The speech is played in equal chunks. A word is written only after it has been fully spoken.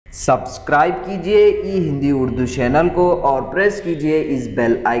Subscribe कीजिए ई Hindi Urdu channel को और प्रेस कीजिए इस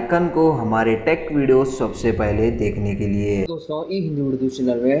बेल आइकन को हमारे टेक वीडियो सबसे पहले देखने के लिए। दोस्तों ई हिंदी उर्दू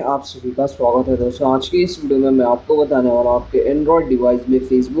चैनल में आप सभी का स्वागत है। दोस्तों आज के इस वीडियो में मैं आपको बताने वाला हूँ आपके एंड्रॉयड डिवाइस में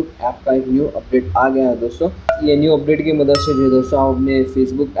फेसबुक ऐप का एक न्यू अपडेट आ गया है। दोस्तों ये न्यू अपडेट की मदद से जो है दोस्तों आप अपने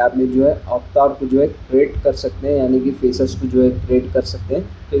फेसबुक ऐप में जो है अवतार को जो है क्रिएट कर सकते हैं, यानी कि फेसेस को जो है क्रिएट कर सकते हैं।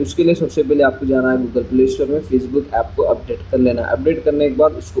 तो उसके लिए सबसे पहले आपको जाना है गूगल प्ले स्टोर में, फेसबुक ऐप को अपडेट कर लेना है। अपडेट करने के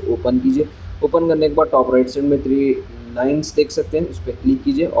बाद उसको ओपन कीजिए। ओपन करने के बाद टॉप राइट साइड में 3 लाइन्स देख सकते हैं, उस पर क्लिक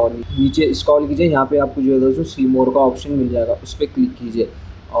कीजिए और नीचे स्क्रॉल कीजिए। यहाँ पे आपको जो है दोस्तों सी मोर का ऑप्शन मिल जाएगा, उस पर क्लिक कीजिए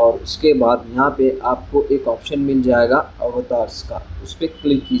और उसके बाद यहाँ पे आपको एक ऑप्शन मिल जाएगा अवतार्स का, उस पर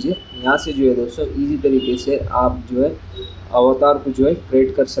क्लिक कीजिए। यहाँ से जो है दोस्तों ईजी तरीके से आप जो है अवतार को जो है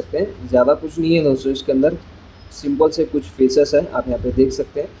क्रिएट कर सकते हैं। ज़्यादा कुछ नहीं है दोस्तों इसके अंदर, सिंपल से कुछ फेसेस है, आप यहाँ पे देख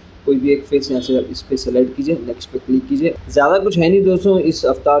सकते हैं। कोई भी एक फेस यहाँ से इस पर सेलेक्ट कीजिए, नेक्स्ट पे क्लिक कीजिए। ज़्यादा कुछ है नहीं दोस्तों इस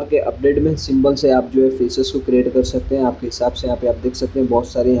अवतार के अपडेट में, सिंपल से आप जो है फेसेस को क्रिएट कर सकते हैं आपके हिसाब से। यहाँ पे आप देख सकते हैं बहुत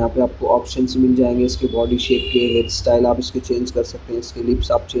सारे यहाँ पे आपको ऑप्शंस मिल जाएंगे इसके बॉडी शेप के, हेयर स्टाइल आप इसके चेंज कर सकते हैं, इसके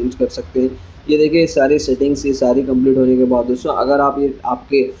लिप्स आप चेंज कर सकते हैं। ये देखिए सारी सेटिंग्स ये सारी कंप्लीट होने के बाद दोस्तों अगर आप ये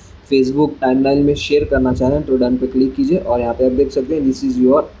आपके फेसबुक टाइमलाइन में शेयर करना चाह रहे हैं तो डन पे क्लिक कीजिए और यहाँ पे आप देख सकते हैं दिस इज़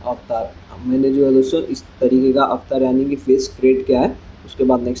योर अवतार। मैंने जो है दोस्तों इस तरीके का अवतार यानी कि फेस क्रिएट किया है। उसके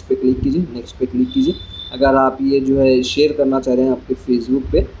बाद नेक्स्ट पे क्लिक कीजिए, नेक्स्ट पे क्लिक कीजिए। अगर आप ये जो है शेयर करना चाह रहे हैं आपके फेसबुक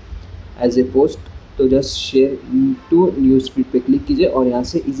पे एज ए पोस्ट तो just share to news feed पे क्लिक कीजिए और यहाँ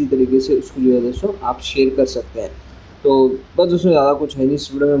से इजी तरीके से उसको जो है दोस्तों आप शेयर कर सकते हैं। तो बस दोस्तों ज़्यादा कुछ है नहीं इस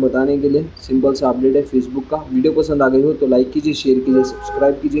वीडियो में बताने के लिए, सिंपल सा अपडेट है फेसबुक का। वीडियो पसंद आ गई हो तो लाइक कीजिए, शेयर कीजिए,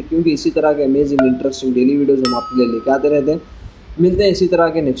 सब्सक्राइब कीजिए, क्योंकि इसी तरह के अमेजिंग इंटरेस्टिंग डेली वीडियोज़ हम आपके लिए लेके आते रहते हैं। मिलते हैं इसी तरह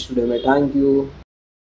के नेक्स्ट वीडियो में। Thank you.